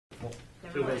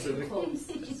Supposed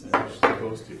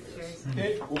to.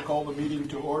 Okay, we'll call the meeting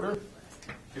to order.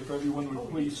 If everyone would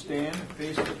please stand,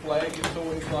 face the flag if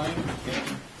so inclined.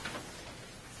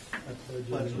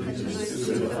 Pledge allegiance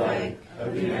to the flag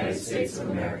of the United States of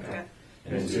America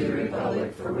and to the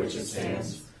republic for which it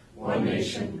stands, one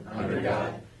nation, under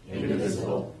God,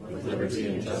 indivisible, with liberty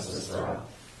and justice for all.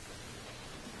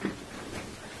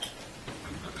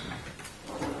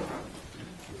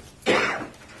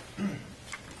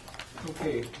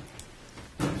 Okay,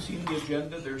 seeing the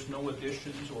agenda, there's no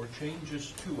additions or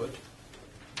changes to it.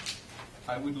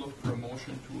 I would look for a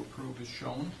motion to approve as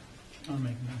shown. I'll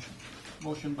make a motion.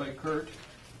 Motion by Kurt,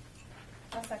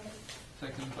 I'll second.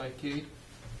 second by Kate.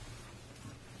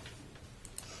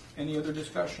 Any other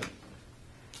discussion?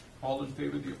 All in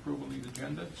favor of the approval of the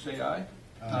agenda, say aye.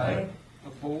 Aye.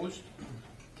 Opposed?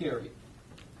 Carried.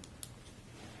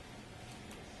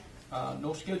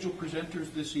 No scheduled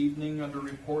presenters this evening under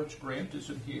reports. Grant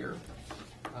isn't here.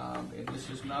 And this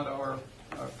is not our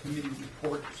committee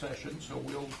report session, so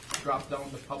we'll drop down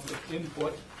to public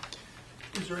input.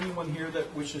 Is there anyone here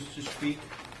that wishes to speak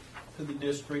to the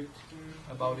district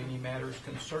about any matters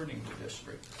concerning the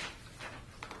district?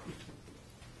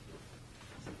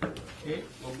 Okay,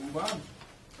 we'll move on.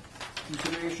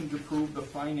 Consideration to approve the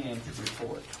finance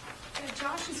report.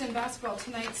 Josh is in basketball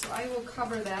tonight, so I will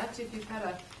cover that. If you've had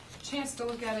a chance to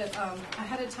look at it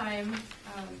ahead of time,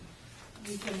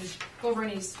 we can go over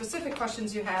any specific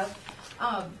questions you have.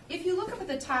 If you look up at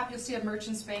the top, you'll see a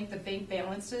Merchants Bank, the bank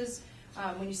balances.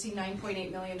 When you see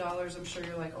 $9.8 million, I'm sure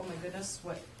you're like, oh my goodness,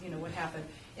 what happened?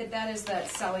 That is that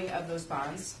selling of those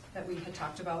bonds that we had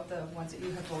talked about, the ones that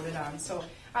you have voted on. So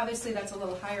obviously that's a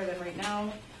little higher than right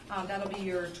now. That'll be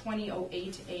your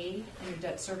 2008A, and your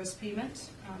debt service payment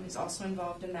is also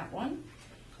involved in that one.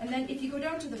 And then if you go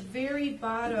down to the very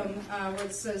bottom where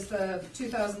it says the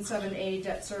 2007A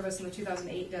debt service and the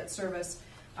 2008 debt service,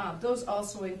 those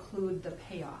also include the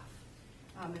payoff.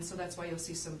 And so that's why you'll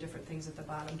see some different things at the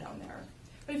bottom down there.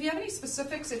 But if you have any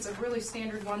specifics, it's a really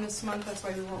standard one this month. That's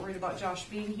why we weren't worried about Josh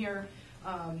being here.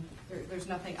 There's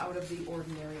nothing out of the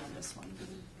ordinary on this one.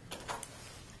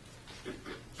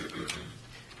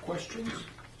 Questions?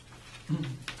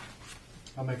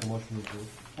 I'll make a motion to approve.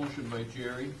 Motion by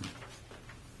Jerry.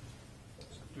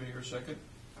 Do I hear a second?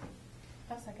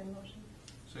 I'll second the motion.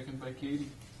 Second by Katie.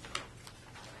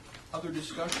 Other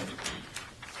discussion?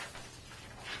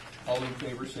 All in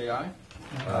favor say aye.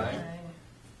 Aye.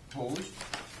 Opposed?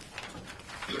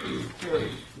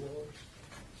 Carried.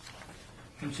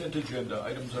 Consent agenda.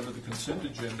 Items under the consent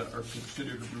agenda are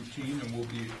considered routine and will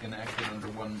be enacted under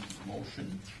one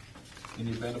motion. In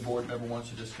the event a board member wants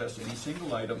to discuss any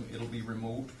single item, it'll be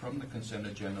removed from the consent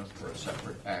agenda for a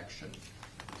separate action.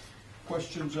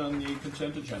 Questions on the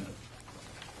consent agenda?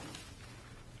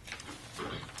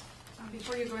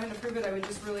 Before you go ahead and approve it, I would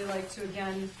just really like to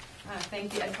again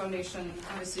thank the Ed Foundation.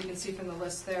 Obviously you can see from the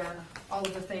list there all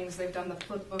of the things. They've done the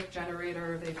flipbook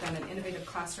generator, they've done an innovative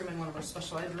classroom in one of our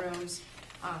special ed rooms.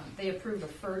 They approved a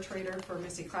fur trader for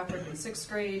Missy Clapper in 6th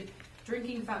grade,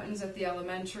 drinking fountains at the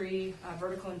elementary,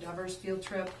 vertical endeavors field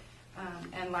trip,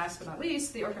 and last but not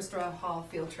least, the orchestra hall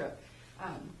field trip.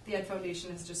 The Ed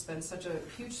Foundation has just been such a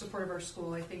huge support of our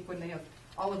school. I think when they have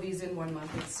all of these in 1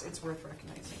 month, it's worth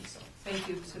recognizing. So thank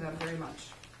you to them very much.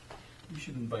 You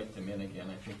should invite them in again.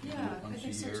 I think we do it once a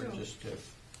year just to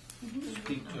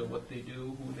speak to what they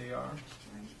do, who they are,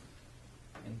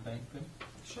 and thank them.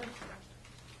 Sure.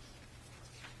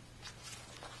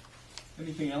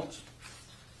 Anything else?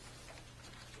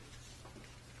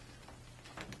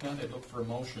 If not, I'd look for a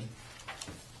motion.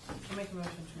 I'll make a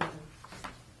motion to approve.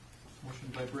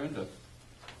 Motion by Brenda.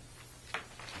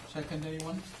 Second,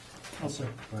 anyone? I'll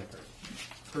second.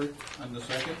 Kurt on the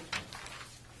second.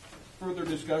 Further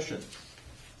discussion?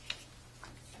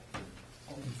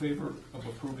 All in favor of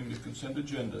approving the consent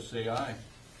agenda, say aye.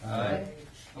 Aye.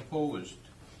 Opposed?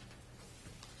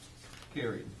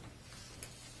 Carried.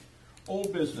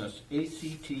 Old business,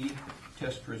 ACT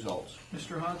test results.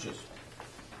 Mr. Hodges.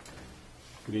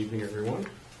 Good evening, everyone.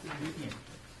 Good evening.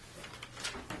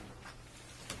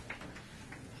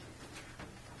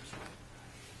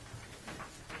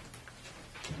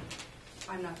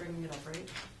 I'm not bringing it up, right?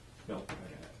 No.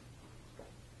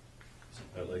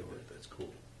 I like that. That's cool.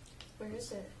 Where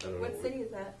is it? I don't know What where- city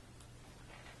is that?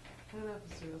 I don't know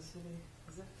if it's real city.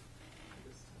 Is it?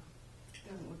 It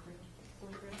doesn't look real.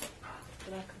 Look real. Is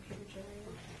that computer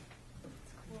generated?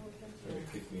 Well, we can They do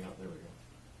kicked me out. There we go.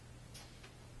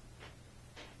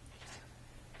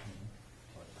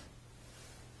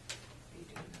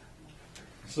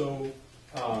 So,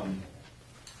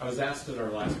 I was asked at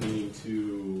our last meeting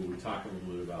to talk a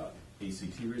little bit about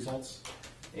ACT results.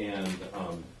 And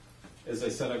as I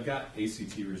said, I've got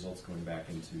ACT results going back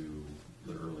into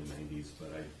the early 90s, but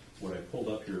what I pulled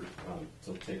up here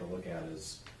to take a look at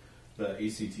is the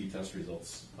ACT test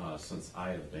results since I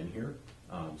have been here,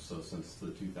 so since the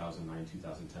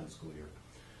 2009-2010 school year.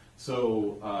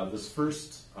 So this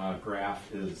first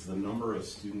graph is the number of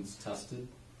students tested,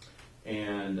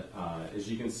 and as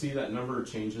you can see, that number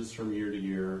changes from year to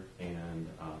year, and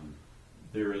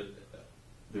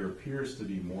there appears to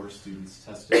be more students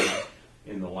tested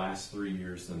in the last 3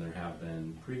 years than there have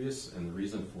been previous, and the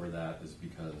reason for that is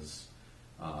because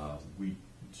we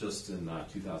just in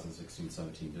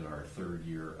 2016-17 did our third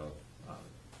year of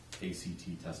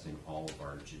ACT testing all of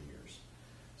our juniors.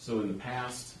 So in the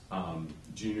past,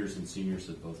 juniors and seniors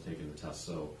had both taken the test.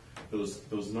 So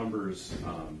those numbers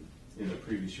in the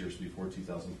previous years before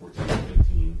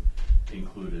 2014-15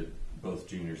 included both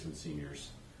juniors and seniors.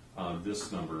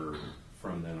 This number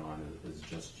from then on is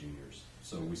just juniors.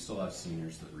 So we still have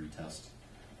seniors that retest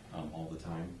all the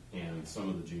time, and some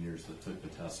of the juniors that took the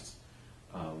tests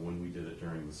when we did it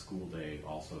during the school day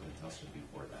also had tested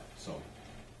before that.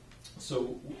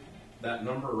 So that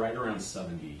number right around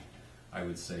 70, I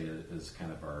would say, is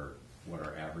kind of what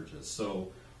our average is.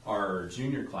 So our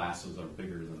junior classes are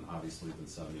bigger than, obviously, than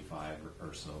 75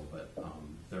 or so, but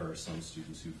there are some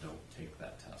students who don't take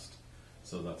that test.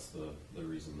 So that's the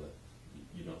reason that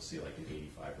you don't see like an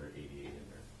 85 or 88 in there.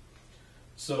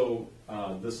 So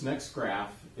this next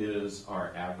graph is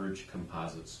our average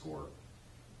composite score.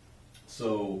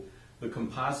 So the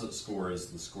composite score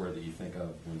is the score that you think of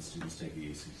when students take the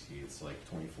ACT. It's like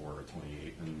 24 or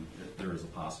 28, and there is a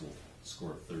possible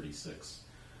score of 36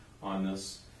 on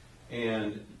this.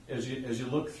 And as you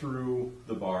look through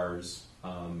the bars,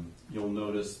 you'll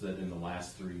notice that in the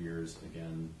last 3 years,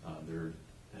 again, there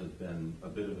has been a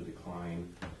bit of a decline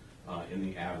in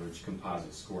the average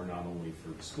composite score, not only for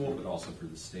the school but also for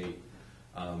the state.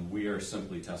 We are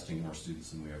simply testing more students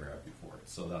than we ever have before,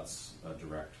 so that's a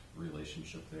direct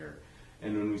relationship there.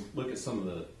 And when we look at some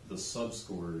of the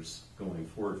sub-scores going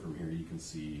forward from here, you can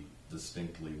see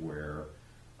distinctly where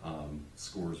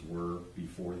scores were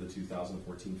before the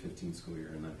 2014-15 school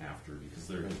year and then after, because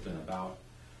there has been about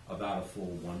a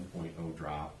full 1.0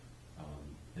 drop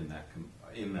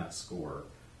in that score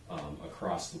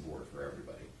across the board for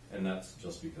everybody. And that's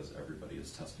just because everybody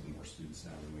is testing more students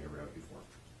now than we ever have before.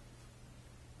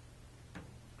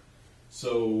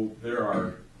 So there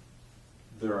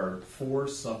are 4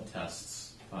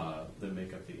 subtests that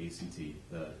make up the ACT: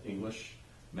 the English,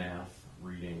 math,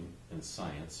 reading, and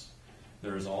science.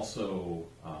 There is also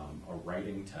a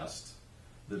writing test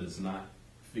that is not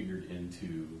figured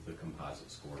into the composite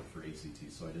score for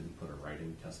ACT, so I didn't put a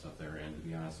writing test up there. And to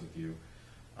be honest with you,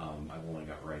 I've only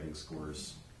got writing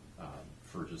scores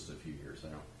for just a few years. I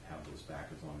don't have those back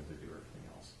as long as I do everything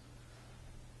else.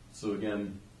 So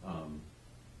again,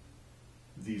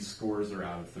 these scores are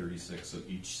out of 36, so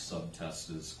each subtest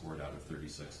is scored out of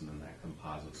 36, and then that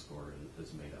composite score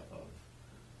is made up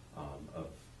of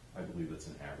I believe it's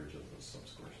an average of those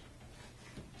sub-scores.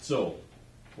 So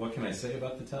what can I say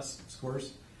about the test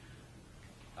scores?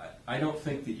 I don't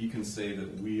think that you can say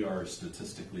that we are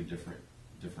statistically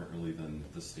differently than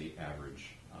the state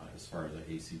average as far as the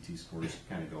ACT scores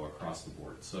kind of go across the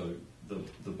board. So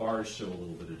the bars show a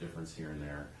little bit of difference here and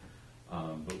there,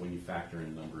 but when you factor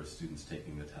in the number of students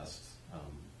taking the test,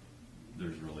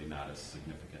 there's really not a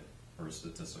significant or a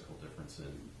statistical difference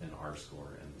in our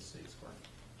score and the state score.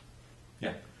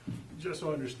 Yeah. Just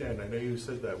so I understand, I know you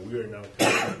said that we are now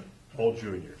testing all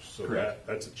juniors, so Correct.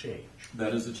 that's a change.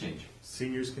 That is a change.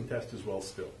 Seniors can test as well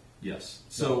still. Yes.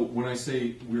 So when I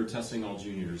say we're testing all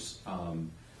juniors,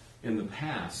 in the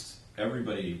past,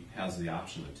 everybody has the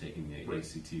option of taking the Right.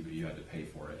 ACT, but you had to pay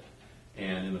for it.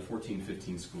 And in the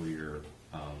 14-15 school year,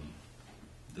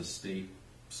 the state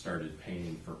started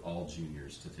paying for all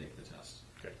juniors to take the test.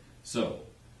 Okay. So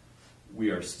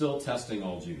we are still testing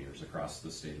all juniors across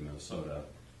the state of Minnesota.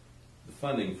 The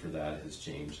funding for that has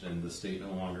changed, and the state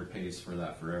no longer pays for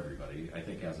that for everybody, I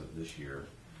think as of this year.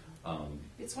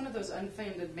 It's one of those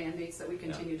unfunded mandates that we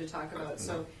continue to talk about.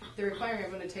 So they're requiring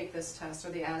everyone to take this test, or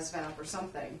the ASVAB or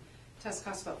something. Test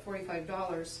costs about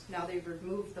 $45. Now they've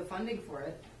removed the funding for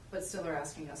it, but still are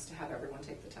asking us to have everyone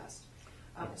take the test.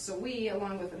 So we,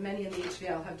 along with many in the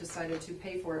HVL, have decided to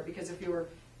pay for it, because if you were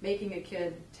making a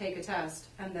kid take a test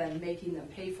and then making them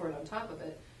pay for it on top of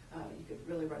it, you could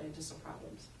really run into some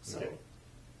problems. So. Okay.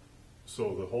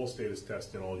 So the whole state is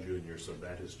testing all juniors, so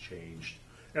that has changed.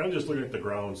 And I'm just looking at the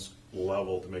grounds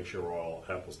level to make sure we're all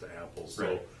apples to apples. So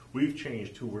Right. we've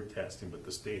changed who we're testing, but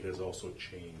the state has also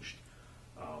changed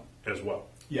as well.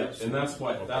 Yes, and that's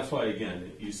why Okay.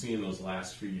 again, you see in those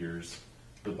last few years,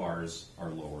 the bars are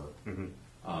lower.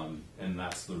 And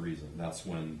that's the reason. That's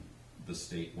when the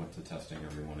state went to testing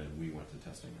everyone and we went to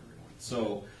testing everyone.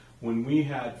 So when we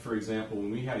had, for example,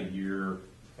 when we had a year,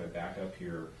 if I back up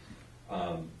here,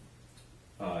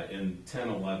 in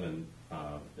 10-11,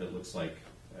 it looks like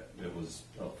it was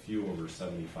a few over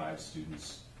 75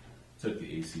 students took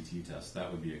the ACT test.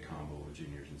 That would be a combo of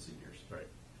juniors and seniors.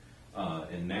 Right.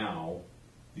 And now,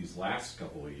 these last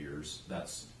couple of years,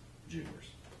 that's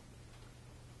juniors.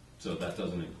 So that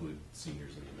doesn't include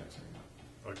seniors in the mix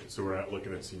anymore. Okay, so we're not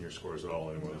looking at senior scores at all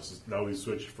anymore. This is, now we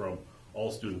switched from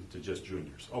all students to just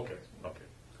juniors. Okay, okay.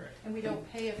 Correct. And we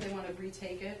don't pay if they want to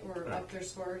retake it or up their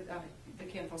score. The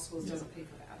Canton Schools doesn't pay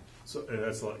for that. So, and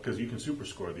that's like, because you can super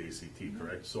score the ACT,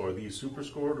 correct? So are these super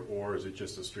scored, or is it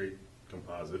just a straight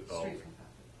composite? Oh, Straight from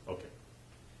that.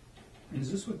 okay,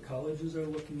 Is this what colleges are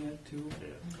looking at too?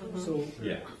 yeah. So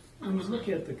Yeah. when you look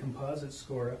at the composite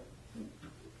score,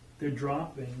 they're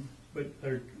dropping, but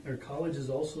are colleges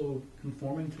also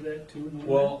conforming to that too? no?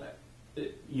 Well,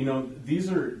 you know, these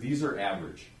are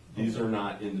average. These are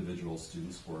not individual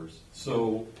student scores.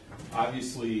 So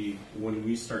obviously, when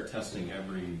we start testing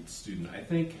every student, I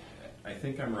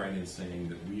think I'm right in saying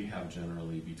that we have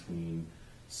generally between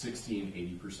 60 and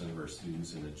 80% of our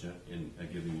students in a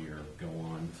given year go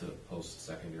on to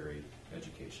post-secondary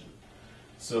education.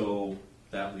 So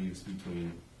that leaves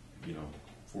between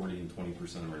 40 and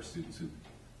 20% of our students who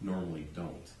normally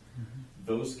don't.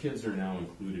 Those kids are now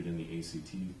included in the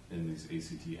ACT, in these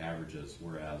ACT averages,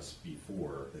 whereas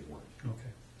before they weren't. Okay.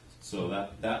 So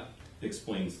that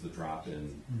explains the drop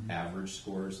in average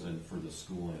scores and for the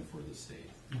school and for the state.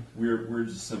 We're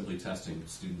just simply testing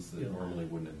students that Yeah. normally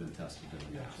wouldn't have been tested in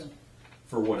the past Gotcha.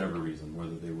 for whatever reason,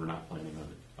 whether they were not planning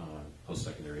on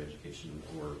post-secondary education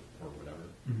or whatever.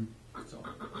 So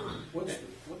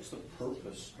What's the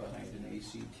purpose behind an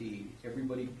ACT?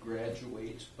 Everybody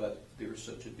graduates, but there's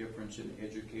such a difference in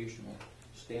educational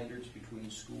standards between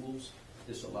schools.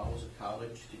 This allows a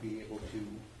college to be able to.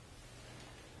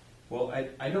 Well,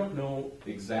 I don't know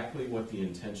exactly what the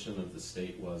intention of the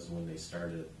state was when they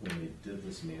did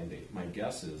this mandate. My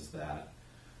guess is that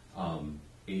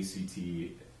ACT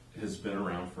has been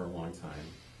around for a long time.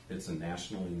 It's a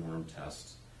nationally normed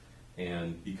test.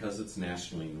 And because it's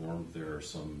nationally normed, there are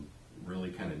some really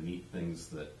kind of neat things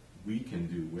that we can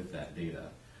do with that data.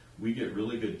 We get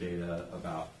really good data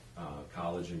about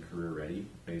college and career ready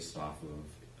based off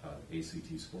of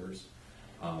ACT scores.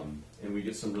 And we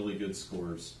get some really good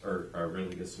scores, or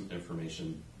really get some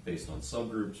information based on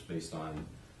subgroups, based on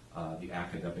the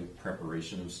academic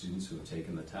preparation of students who have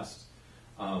taken the test.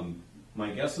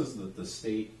 My guess is that the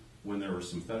state, when there were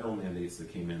some federal mandates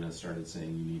that came in and started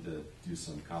saying you need to do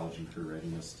some college and career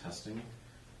readiness testing,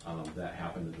 that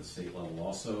happened at the state level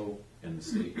also, and the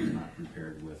state was not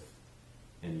prepared with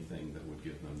anything that would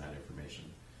give them that information.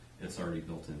 It's already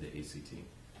built into ACT.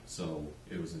 So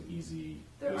it was an easy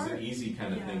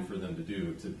kind of thing for them to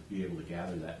do, to be able to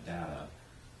gather that data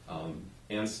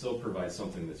and still provide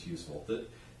something that's useful.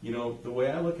 The way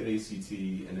I look at ACT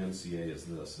and MCA is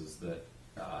that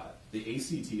the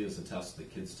ACT is a test that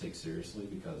kids take seriously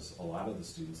because a lot of the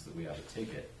students that we have to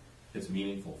take it, it's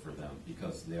meaningful for them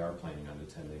because they are planning on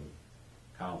attending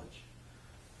college.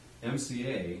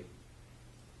 MCA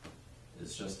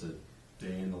is just a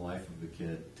day in the life of the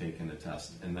kid taking a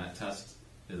test, and that test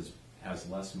has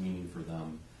less meaning for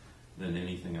them than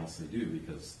anything else they do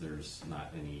because there's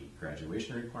not any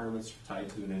graduation requirements tied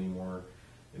to it anymore.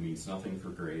 It means nothing for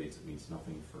grades. It means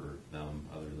nothing for them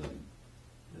other than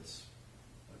it's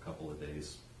a couple of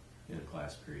days in a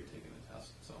class period taking a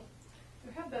test. So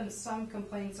There have been some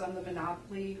complaints on the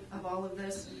monopoly of all of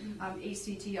this.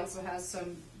 ACT also has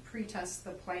some pre-test,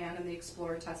 the plan and the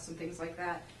Explorer tests and things like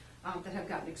that that have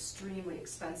gotten extremely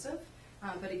expensive.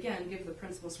 But again, give the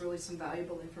principals really some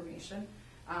valuable information.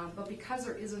 But because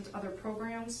there isn't other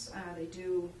programs, they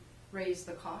do raise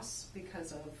the costs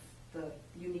because of the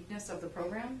uniqueness of the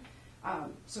program.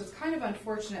 So it's kind of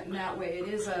unfortunate in that way. It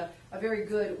is a very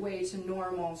good way to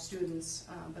norm all students,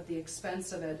 but the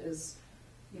expense of it is,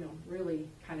 really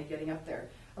kind of getting up there.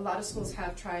 A lot of schools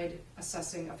have tried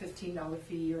assessing a $15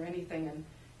 fee or anything, and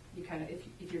you kind of,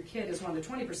 if your kid is one of the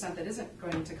 20% that isn't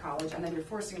going to college, and then you're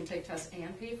forcing them to take tests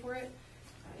and pay for it,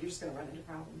 you're just going to run into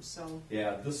problems. So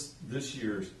yeah, this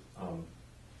year's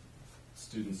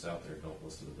students out there don't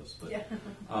listen to this, but yeah.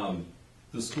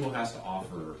 The school has to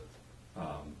offer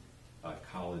a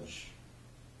college.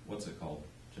 What's it called,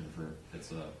 Jennifer?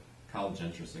 It's a college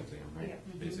entrance exam, right? Yeah.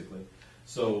 Mm-hmm. Basically.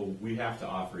 So we have to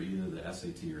offer either the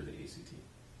SAT or the ACT,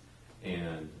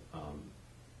 and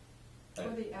Or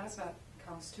the ASVAB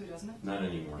counts too, doesn't it? Not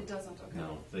anymore. It doesn't, okay.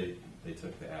 No, they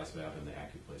took the ASVAB and the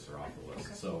AccuPlacer off the list.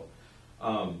 Okay. So,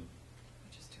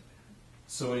 Which is too bad.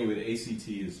 so anyway, the ACT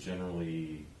is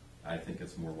generally, I think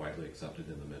it's more widely accepted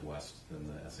in the Midwest than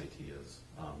the SAT is.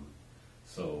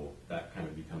 So that kind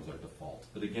of becomes our default.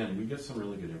 But again, we get some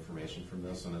really good information from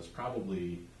this, and it's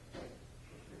probably,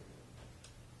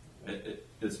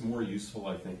 it's more useful,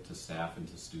 I think, to staff and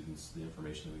to students, the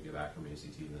information that we get back from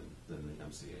ACT than the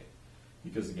MCA.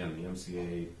 Because again, the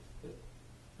MCA,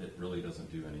 it really doesn't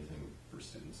do anything for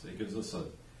students. It gives us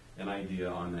an idea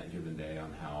on that given day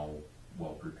on how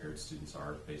well prepared students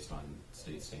are based on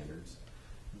state standards.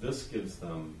 This gives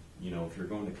them, if you're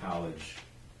going to college,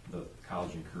 the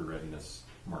college and career readiness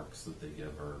marks that they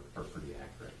give are pretty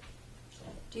accurate. So.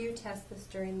 Do you test this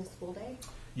during the school day?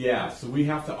 Yeah, so we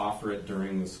have to offer it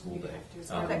during the school day.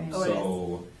 Okay. Oh, it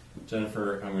So,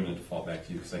 Jennifer, I'm going to default back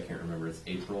to you because I can't remember. It's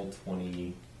April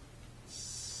 22nd?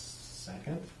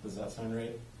 Does that sound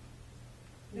right?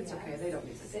 It's okay, they don't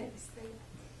use it. 6th.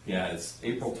 Yeah, it's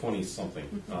April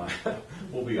 20-something.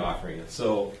 We'll be offering it.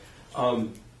 So,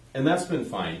 and that's been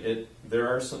fine. There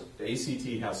are some, ACT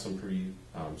has some pretty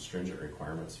stringent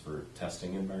requirements for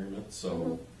testing environment.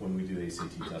 So when we do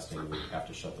ACT testing, we have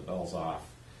to shut the bells off.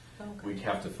 Okay. We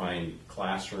have to find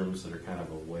classrooms that are kind of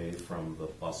away from the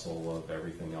bustle of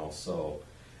everything else. So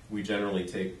we generally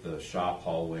take the shop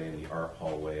hallway and the art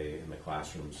hallway and the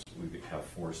classrooms. We have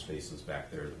 4 spaces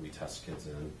back there that we test kids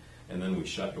in, and then we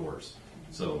shut doors.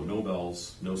 So no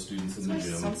bells, no students in the That's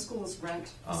why gym. some schools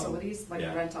rent facilities, like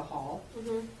yeah. rent a hall,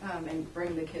 and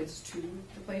bring the kids to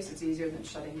the place. It's easier than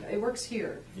shutting. It works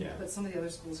here, Yeah. but some of the other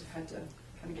schools have had to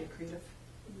kind of get creative.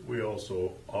 We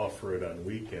also offer it on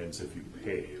weekends if you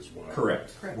pay as well.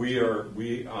 Correct. Correct.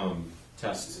 We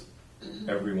test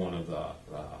every one of the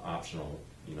optional,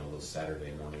 those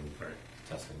Saturday morning Right.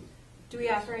 testing. Do we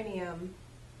offer any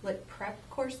like prep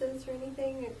courses or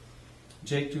anything?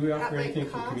 Jake, do we offer At, like, anything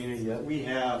for cost? community yet? We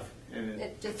have, and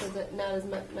It just isn't not as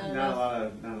much, not not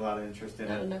enough. not a lot of interest in it.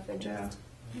 Not enough interest.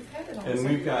 You've had it all And summer.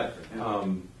 we've got,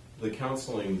 the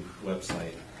counseling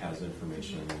website has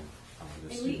information on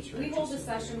the And we students are hold a interested in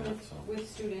session doing with, that, so.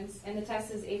 with students, and the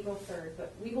test is April 3rd,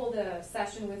 but we hold a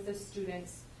session with the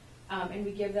students, and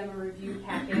we give them a review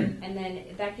packet, and then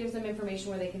that gives them information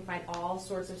where they can find all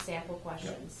sorts of sample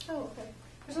questions. Oh, okay.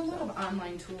 There's a lot of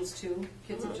online tools too.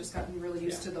 Kids have just gotten really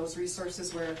used to those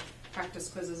resources where practice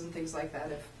quizzes and things like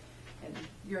that. And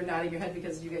you're nodding your head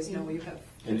because you guys know you have.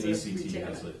 And kids ACT that retake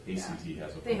has it. a, ACT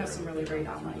has a. They have program some that really they great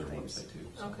run through online their things. website too,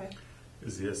 so. Okay.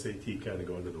 Is the SAT kind of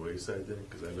going to the wayside then?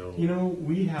 Because I know.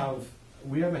 We have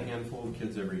a handful of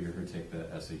kids every year who take the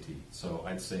SAT, so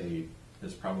I'd say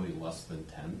it's probably less than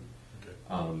 10. Okay.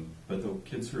 But the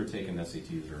kids who are taking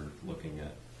SATs are looking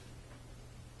at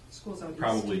Schools out east.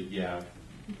 probably,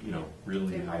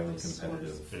 really They highly have those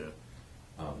competitive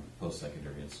Yeah.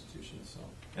 post-secondary institutions. So,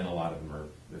 and a lot of them are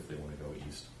if they want to go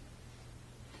east.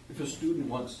 If a student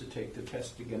wants to take the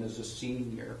test again as a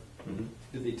senior,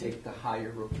 do they take the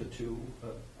higher of the two?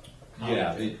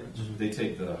 Yeah, college entrance? they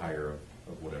take the higher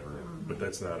of whatever. But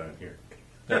that's not on here.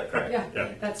 Yeah,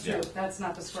 Yeah. that's true. Yeah. That's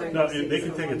not the scoring. No, basis, they can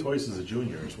so take it one- twice as a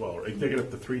junior as well, right? They can take it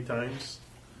up to 3 times.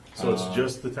 So it's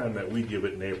just the time that we give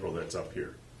it in April that's up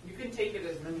here. You can take it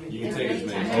as many. You can take as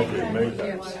many. Okay, many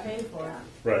Yeah. times.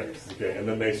 Right, okay, and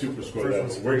then they super score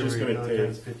that. We're just gonna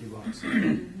take,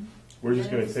 $50. we're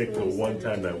just gonna take the one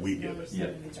time that we give it.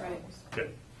 Yeah. That's right. Okay.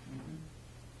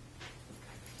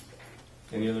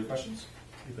 Any other questions?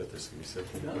 You bet this can be said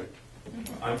pretty quick.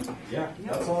 That's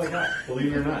all I got.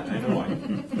 Believe it or not, I know I.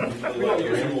 We don't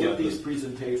usually get these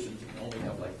presentations and only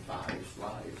have like 5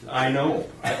 slides. I know.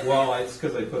 It's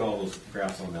because I put all those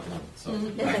graphs on that one, so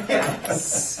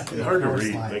It's hard to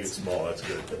read, make it small, that's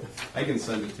good. I can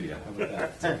send it to you. How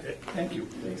about that? Thank you.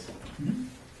 Thanks.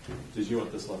 Did you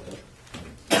want this left up?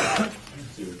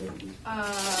 See what that would be?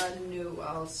 No,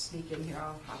 I'll sneak in here.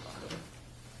 I'll hop on it.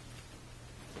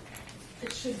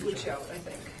 It should Glitch out, I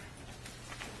think.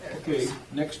 There it Okay, goes.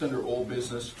 next under old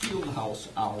business, field house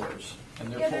hours,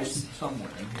 and Yeah, they're there's- posted somewhere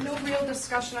in here. No real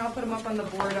discussion. I'll put them up on the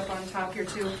board up on top here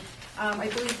too. I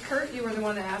believe Kurt, you were the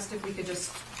one that asked if we could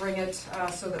just bring it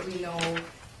so that we know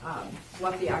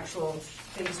what the actual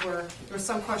things were. There was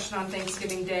some question on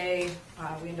Thanksgiving Day.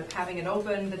 We ended up having it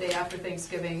open the day after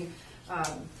Thanksgiving.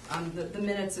 On the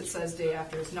minutes, it says day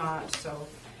after is not. So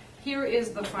here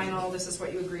is the final. This is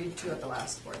what you agreed to at the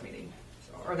last board meeting,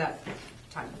 or that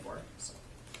time before.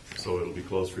 So it'll be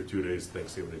closed for 2 days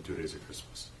Thanksgiving and 2 days of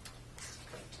Christmas.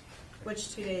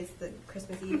 Which 2 days? The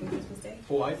Christmas Eve and Christmas Day?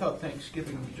 Oh, I thought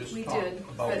Thanksgiving we just We talked did,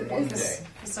 about but one because day.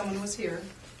 someone was here,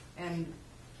 and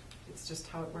it's just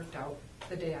how it worked out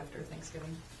the day after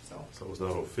Thanksgiving. So So, So it was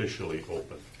not officially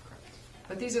open.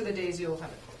 but these are the days you'll have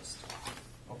it closed.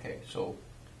 Okay, so.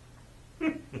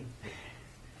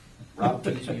 Rob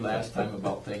teased me last time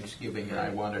about Thanksgiving and I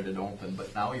wanted it open,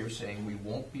 but now you're saying we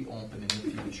won't be open in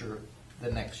the future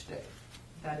the next day.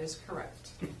 That is correct.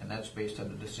 And that's based on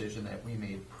the decision that we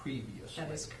made previously.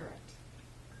 That is correct.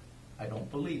 I don't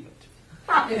believe it.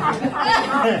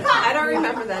 I don't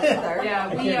remember that either.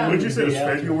 Yeah, we, Would you say it was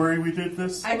February we did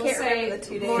this? I will can't say, remember the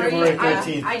 2 days. Lori, February I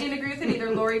 13th. I didn't agree with it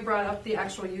either. Lori brought up the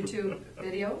actual YouTube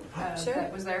video Sure.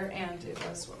 that was there, and it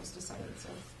was what was decided, so.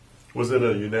 Was it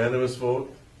a unanimous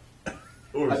vote?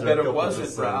 Or I was bet there a it couple wasn't,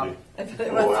 dissenting?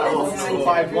 Well, Yeah. so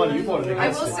 5-1, you voted I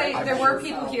against will it. say, I'm there sure. were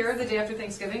people here the day after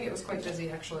Thanksgiving. It was quite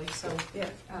busy, actually, so Yeah.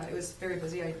 it was very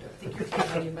busy. I think your kid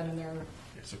might have been in there.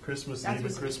 So Christmas That Eve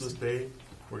was- and Christmas Day,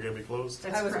 we're gonna be closed?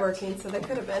 That's I was correct. working, so they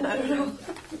could have been. I don't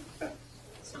know.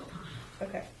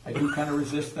 Okay. I do kind of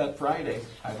resist that Friday.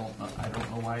 I don't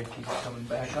know why it keeps coming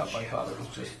back up. I thought it was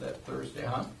just that Thursday,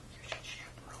 huh?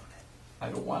 I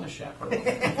don't want a chaperone.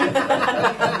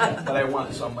 But I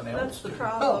want someone else That's the to.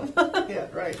 problem. Yeah,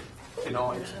 right. You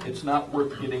know, it's not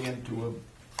worth getting into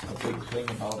a big thing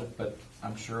about it, but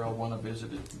I'm sure I'll want to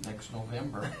visit it next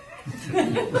November.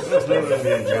 That's not on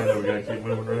the agenda, we gotta keep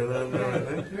moving right on there, I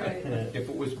think. Right. If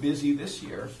it was busy this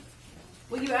year,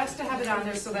 Well, you asked to have it on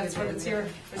there, so that's what it's here.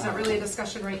 There's not really a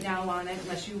discussion right now on it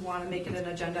unless you want to make it an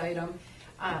agenda item.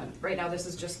 Right now, this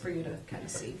is just for you to kind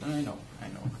of see. I know.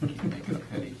 Keep making a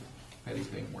petty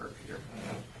thing work here.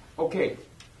 Okay,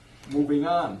 moving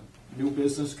on. New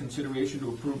business consideration to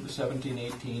approve the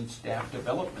 17-18 staff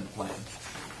development plan.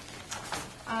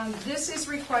 This is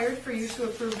required for you to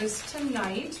approve this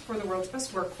tonight for the World's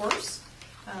Best Workforce.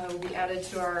 We added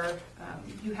to our,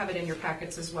 you have it in your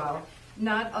packets as well.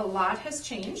 Not a lot has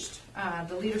changed.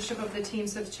 The leadership of the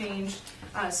teams have changed.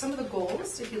 Some of the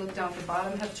goals, if you look down at the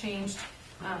bottom, have changed.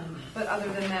 But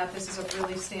other than that, this is a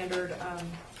really standard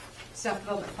staff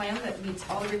development plan that meets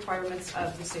all the requirements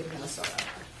of the state of Minnesota.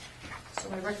 So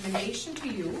my recommendation to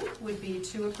you would be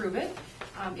to approve it.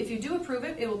 If you do approve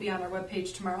it, it will be on our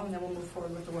webpage tomorrow, and then we'll move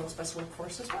forward with the World's Best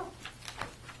Workforce as well.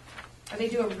 They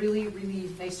do a really, really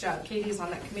nice job. Katie is on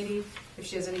that committee, if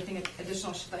she has anything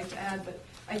additional she'd like to add, but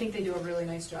I think they do a really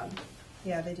nice job.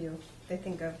 Yeah, they do. They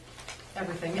think of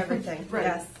Everything. everything. Right.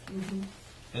 Yes. Mhm.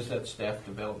 As that staff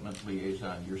development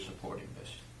liaison, you're supporting this,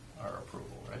 our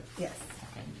approval, right? Yes.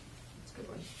 Okay. It's a good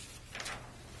one.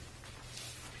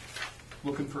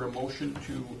 Looking for a motion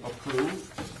to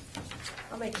approve.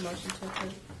 I'll make a motion to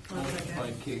approve. Motion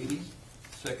by Katie,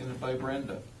 seconded by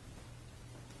Brenda.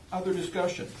 Other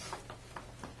discussion?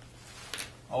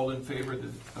 All in favor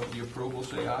of the approval,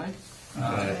 say aye.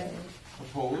 Aye.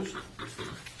 Opposed?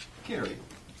 Carried.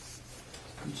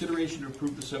 Consideration to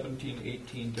approve the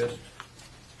 17-18 best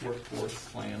workforce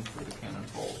plan for the Cannon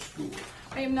Falls School.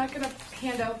 I am not going to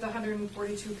hand out the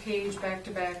 142-page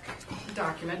back-to-back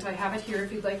document. I have it here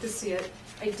if you'd like to see it.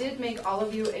 I did make all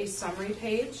of you a summary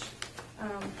page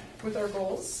with our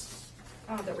goals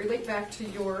that relate back to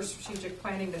your strategic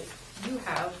planning that you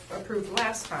have approved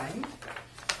last time.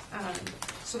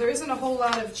 So there isn't a whole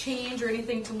lot of change or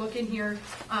anything to look in here.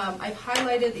 I've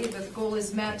highlighted if the goal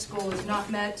is met, goal is not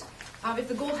met. If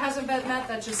the goal hasn't been met,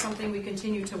 that's just something we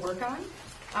continue to work on.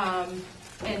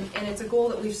 And it's a goal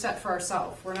that we've set for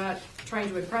ourselves. We're not trying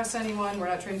to impress anyone. We're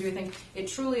not trying to do anything. It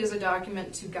truly is a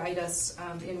document to guide us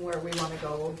in where we want to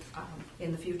go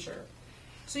in the future.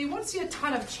 So you won't see a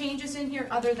ton of changes in here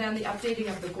other than the updating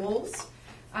of the goals.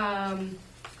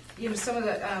 Some of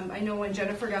the, I know when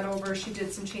Jennifer got over, she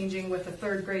did some changing with the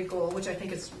third grade goal, which I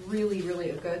think is really, really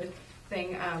a good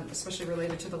thing, especially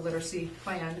related to the literacy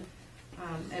plan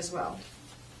as well.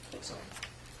 So,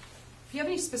 if you have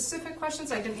any specific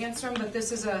questions, I can answer them, but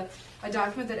this is a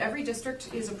document that every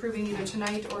district is approving either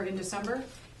tonight or in December,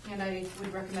 and I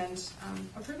would recommend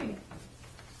approving it.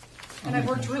 And I've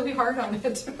worked really hard on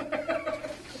it.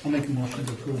 I'll make a motion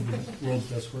to approve the World's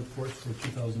Best Workforce for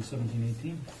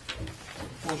 2017-18.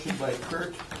 Motion by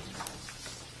Kurt,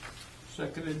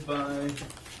 seconded by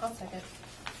I'll second.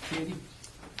 Katie.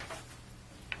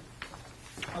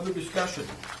 Other discussion?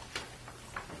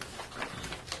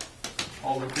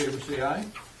 All in favor, say aye.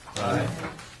 Aye.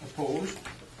 Opposed?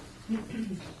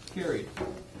 Carried.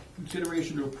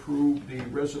 Consideration to approve the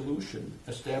resolution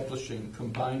establishing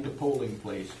combined polling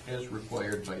place as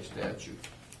required by statute.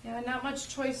 Yeah, not much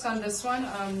choice on this one.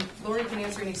 Lori can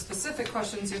answer any specific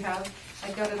questions you have.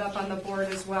 I've got it up on the board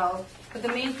as well. But the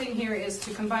main thing here is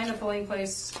to combine a polling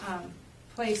place.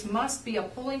 Place must be a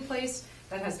polling place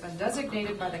that has been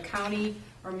designated by the county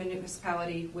or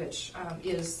municipality, which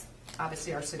is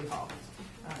obviously our city hall.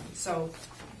 So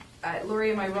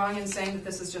Lori, am I wrong in saying that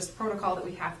this is just protocol that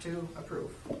we have to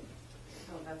approve? Oh,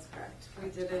 that's correct. We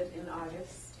did it in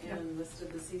August and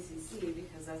listed the CCC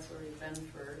because that's where we've been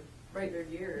for Right. 100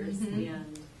 years, Mhm.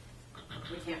 and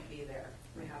we can't be there.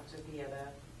 We have to be at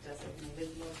a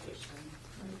designated location.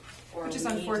 Or Which is we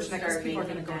need to unfortunate, 'cause start people are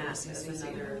gonna making go to that the as CCC.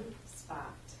 another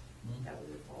spot Mhm. that we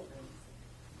would hold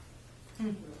in. Hmm.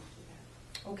 We'll do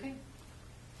that. Okay.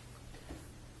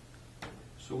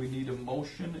 So we need a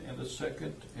motion and a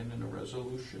second and then a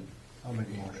resolution. I'll make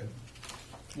a motion.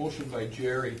 Motion by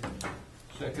Jerry,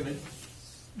 seconded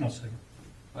No, second.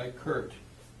 by Kurt.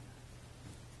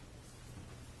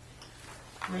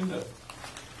 Brenda,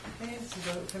 Okay, so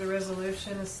vote for the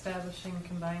resolution establishing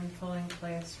combined polling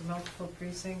place for multiple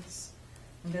precincts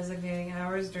and designating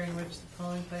hours during which the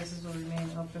polling places will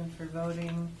remain open for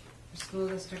voting for school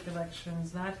district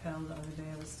elections not held on the day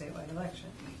of a statewide election.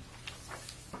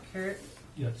 Kurt,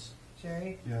 Yes.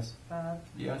 Jerry, Yes. Bob,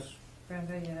 yes?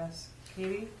 Brenda, yes.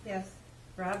 Katie, Yes.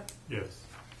 Rob, Yes.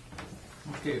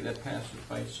 Okay, that passes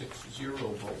by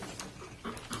 6-0 votes.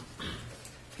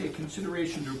 Okay,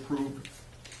 consideration to approve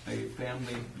a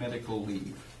family medical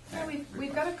leave. Yeah,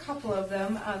 we've got a couple of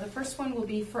them. The first one will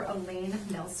be for Elaine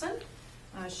Nelson.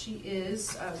 She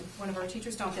is one of our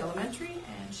teachers down at the elementary,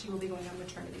 and she will be going on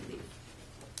maternity leave.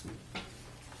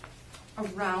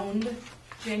 Around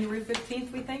January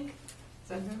 15th, we think? Is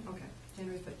that, okay,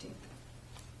 January 15th.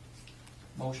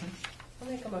 Motion? I'll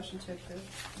make a motion to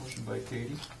approve. Motion by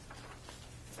Katie,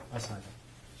 I'll second.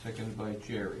 seconded by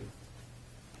Jerry.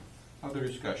 Other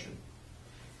discussion?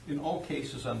 In all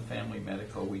cases on family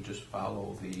medical, we just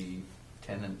follow the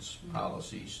tenants'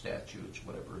 policy statutes,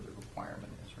 whatever the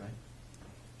requirement is,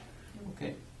 right?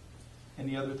 Okay.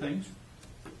 Any other things?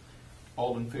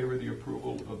 All in favor of the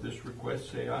approval of this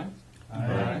request, say aye.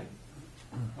 Aye.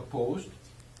 Opposed?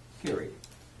 Carried.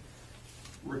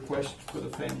 Request for the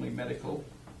family medical,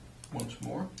 once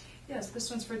more. Yes,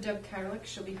 this one's for Deb Kyrick.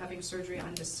 She'll be having surgery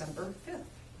on December 5th.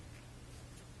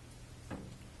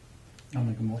 I'll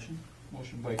make a motion.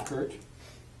 Motion by Kurt.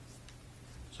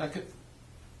 Second?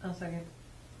 I'll second.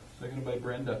 Seconded by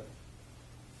Brenda.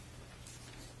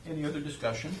 Any other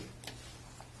discussion?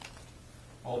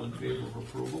 All in favor of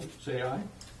approval, say aye.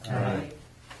 Aye.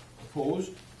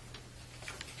 Opposed?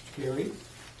 Carried.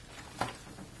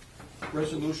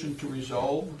 Resolution to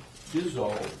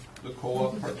dissolve the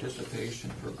co-op participation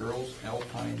for girls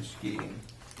alpine skiing.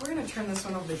 We're going to turn this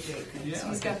one over to Jake. Yeah,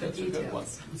 He's got the that's a good one.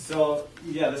 details. So,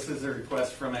 yeah, this is a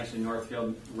request from actually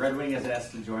Northfield. Red Wing has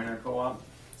asked to join our co-op,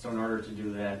 so in order to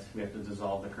do that, we have to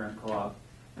dissolve the current co-op,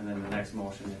 and then the next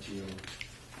motion that you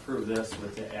approve this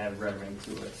with to add Red Wing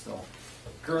to it. So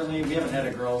currently, we haven't had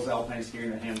a girls alpine skier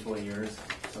in a handful of years,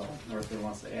 so Northfield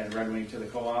wants to add Red Wing to the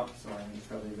co-op, so I think it's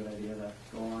probably a good idea to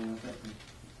go along with it.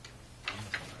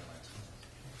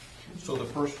 So the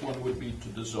first one would be to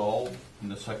dissolve,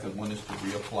 and the second one is to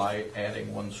reapply,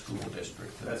 adding one school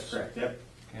district to this. That's correct, yep.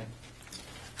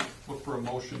 Okay. Look for a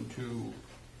motion to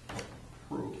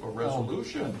approve a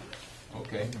resolution.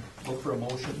 Okay, look for a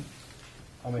motion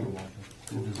I'll make a motion.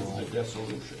 to approve the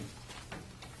dissolution.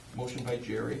 Motion by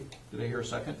Jerry. Did I hear a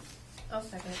second? I'll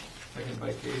second. Second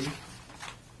by Katie.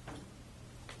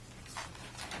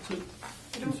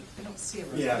 I don't see a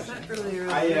Yeah. resolution. Not really a I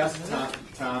resolution, asked is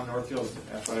it? Tom, Northfield's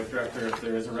athletic director, if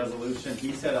there is a resolution.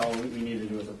 He said all we need to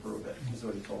do is approve it, is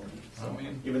what he told me. I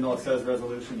mean, Even though it says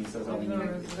resolution, he says all we need to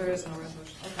do. There is no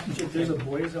resolution. Okay. There's a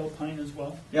boys alpine as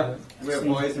well? Yep, we have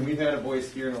boys, and we've had a boys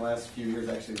skier in the last few years,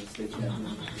 actually, the state champion,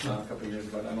 a couple of years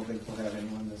ago. I don't think we'll have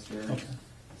anyone this year. Okay.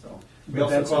 So, But we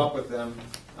also that's co-op a- with them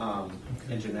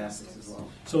in gymnastics as well.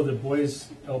 So the boys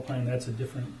alpine, that's a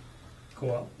different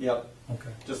co-op? Yep, Okay.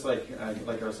 just like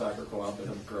our soccer co-op, there's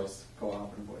a girls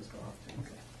co-op and boys co-op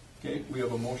too. okay, we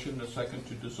have a motion, and a second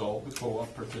to dissolve the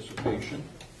co-op participation.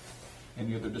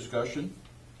 Any other discussion?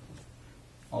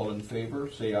 All in favor,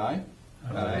 say aye.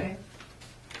 Okay.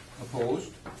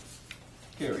 Opposed?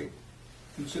 Carried.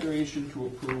 Consideration to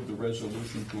approve the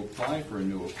resolution to apply for a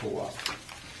new co-op.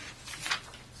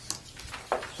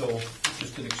 So,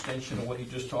 just an extension of what he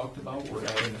just talked about, we're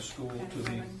adding a school to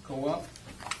the co-op,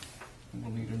 and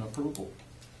we'll need an approval.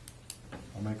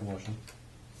 I'll make a motion.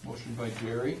 Motion by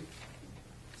Jerry,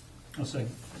 I'll second.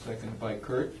 seconded by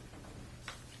Kurt.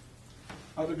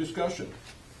 Other discussion?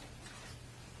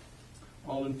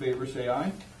 All in favor, say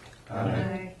aye.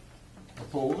 Aye.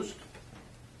 Opposed?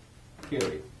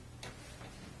 Carried.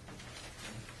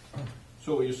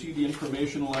 So you see the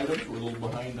informational items, we're a little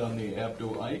behind on the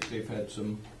Abdo-Ike, they've had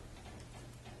some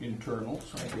internals,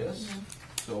 I guess.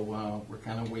 So we're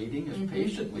kind of waiting as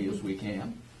patiently as we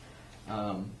can.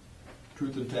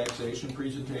 Truth and taxation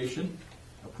presentation,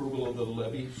 approval of the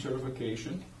levy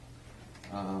certification,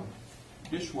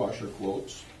 dishwasher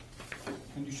quotes,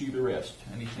 and you see the rest.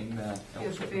 Anything else? We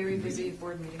have a very busy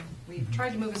board meeting. We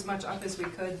tried to move as much up as we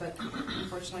could, but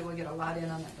unfortunately we'll get a lot in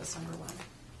on that December one.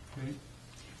 Okay.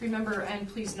 Remember, and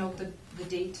please note that the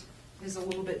date is a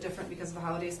little bit different because of the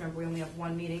holidays. Remember, we only have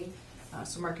one meeting,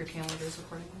 so mark your calendars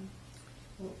accordingly.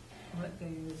 What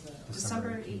day is that?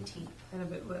 December 18th. And a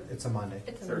bit, what, It's a Monday.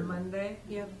 it's a Monday?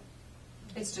 Yep.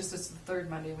 It's just, it's the third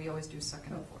Monday. We always do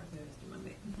second and Oh, fourth. there's the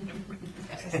Monday.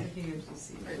 Just the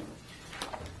UGC.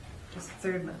 It's the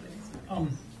third Monday.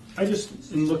 I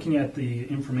just, in looking at the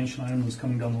information items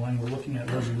coming down the line, we're looking at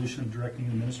resolution of directing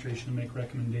administration to make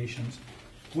recommendations.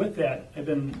 With that,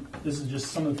 this is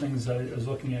just some of the things I was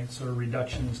looking at, sort of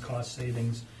reductions, cost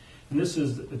savings. And this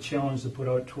is a challenge to put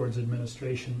out towards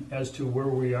administration as to where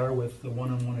we are with the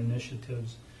one-on-one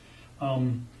initiatives. We're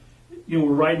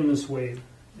riding this wave,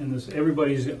 and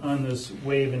everybody's on this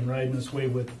wave and riding this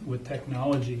wave with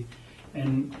technology.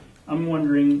 And I'm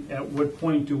wondering, at what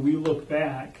point do we look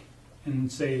back and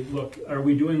say, look, are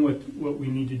we doing what we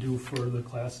need to do for the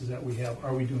classes that we have?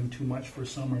 Are we doing too much for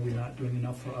some? Are we not doing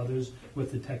enough for others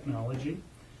with the technology?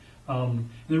 And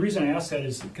the reason I ask that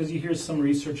is because you hear some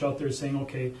research out there saying,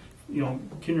 okay,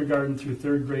 kindergarten through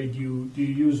third grade, do you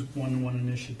use one-on-one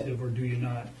initiative or do you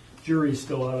not? Jury's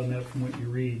still out on that from what you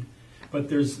read. But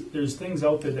there's things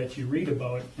out there that you read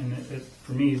about, and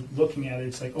for me, looking at it,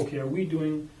 it's like, okay, are we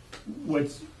doing what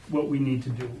we need to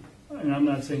do? And I'm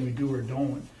not saying we do or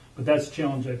don't, but that's a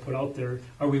challenge I put out there.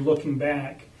 Are we looking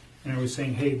back and are we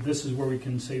saying, hey, this is where we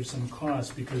can save some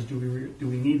costs because do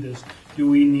we need this? Do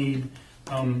we need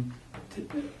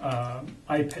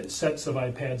sets of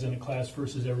iPads in a class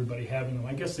versus everybody having them?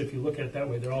 I guess if you look at it that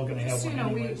way, they're all going to have So, one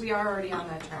anyways. we are already on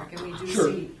that track, and we do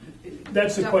Sure. see.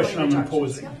 That's the definitely question I'm reductions.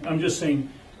 posing. Yeah. I'm just saying,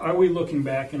 are we looking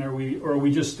back and are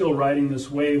we just still riding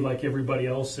this wave like everybody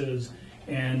else is?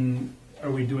 And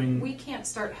are we doing? We can't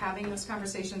start having those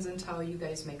conversations until you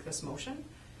guys make this motion.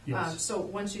 Yes. So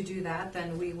once you do that,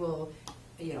 then we will,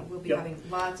 we'll be Yep. having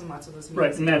lots and lots of those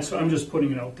meetings. Right, and I'm just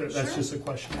putting it out there. That's Sure. just a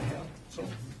question I have.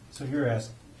 So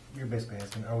you're basically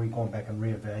asking, are we going back and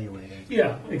reevaluating?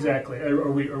 Yeah, exactly.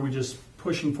 Are we just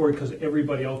pushing forward because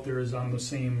everybody out there is on the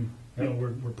same? We're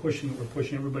pushing.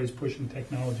 Everybody's pushing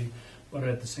technology, but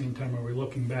at the same time, are we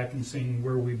looking back and saying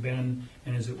where we've been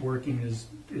and is it working? Is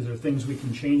there things we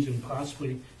can change and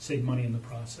possibly save money in the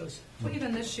process? Well,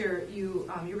 even this year, you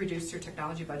reduced your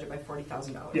technology budget by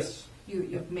 $40,000. Yes.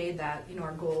 You've made that,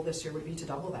 our goal this year would be to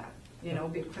double that,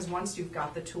 because once you've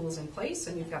got the tools in place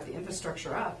and you've got the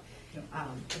infrastructure up,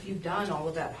 if you've done all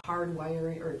of that hard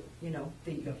wiring or,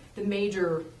 the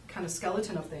major kind of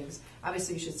skeleton of things,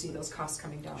 obviously you should see those costs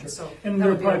coming down. Sure. So And that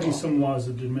there'll would be our probably be goal. some laws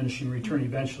of diminishing return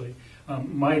eventually.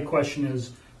 My question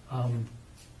is,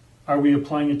 are we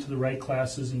applying it to the right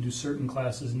classes and do certain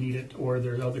classes need it? Or are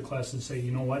there other classes that say,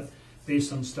 you know what,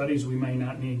 based on studies, we may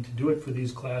not need to do it for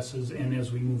these classes, and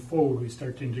as we move forward, we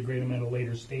start to integrate them at a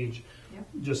later stage. Yep.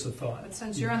 Just a thought. But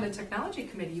since you're on the technology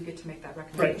committee, you get to make that Right,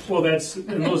 recommendation.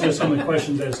 well, and those are some of the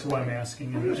questions as to why I'm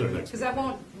asking. Because that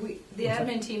won't, the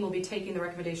admin team will be taking the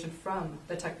recommendation from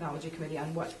the technology committee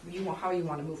on how you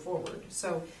want to move forward.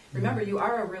 So remember, you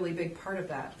are a really big part of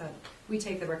that we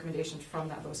take the recommendations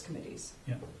from those committees.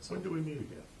 Yeah, So When do we meet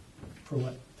again? for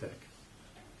what? Tech.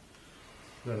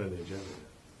 Not on the agenda yet.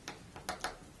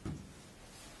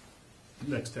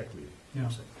 Next tech meeting. Yeah.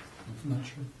 I'm not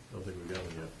sure. Don't think we got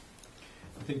one yet.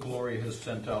 I think Lori has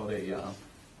sent out a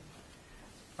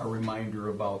reminder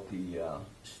about the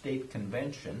state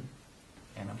convention,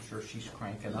 and I'm sure she's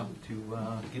cranking up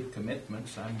to get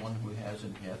commitments. I'm one who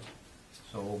hasn't yet.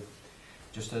 So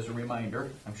just as a reminder,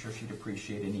 I'm sure she'd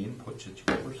appreciate any inputs that you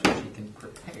give her so she can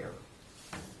prepare.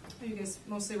 are you guys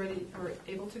mostly ready or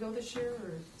able to go this year,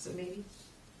 or is it maybe?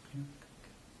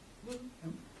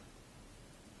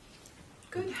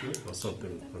 Good. Well,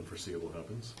 something unforeseeable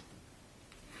happens.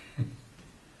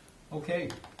 Okay.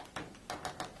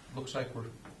 Looks like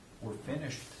we're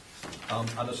finished. On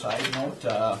a side note,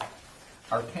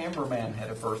 our cameraman had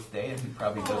a birthday, and he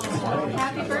probably doesn't want me to.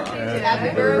 Happy birthday, Dad.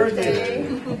 Happy birthday.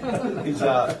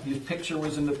 His picture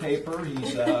was in the paper.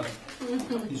 He's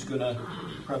gonna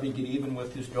probably get even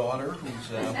with his daughter, who's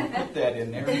put that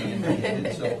in there. And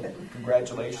so,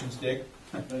 congratulations, Dick.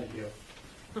 Thank you.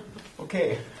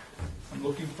 Okay, I'm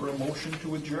looking for a motion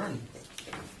to adjourn.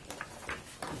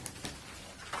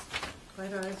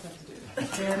 Quite always have to do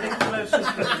that. Yeah, make the motion.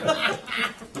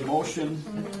 The motion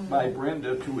by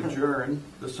Brenda to adjourn,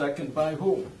 the second by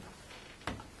who?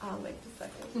 I'll make the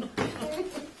second.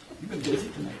 You've been busy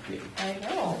tonight, Katie. I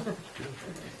know.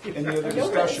 Any other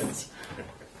discussion?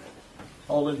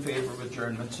 All in favor of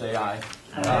adjournment, say aye.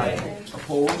 Aye.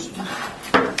 Opposed?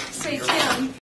 say Tim,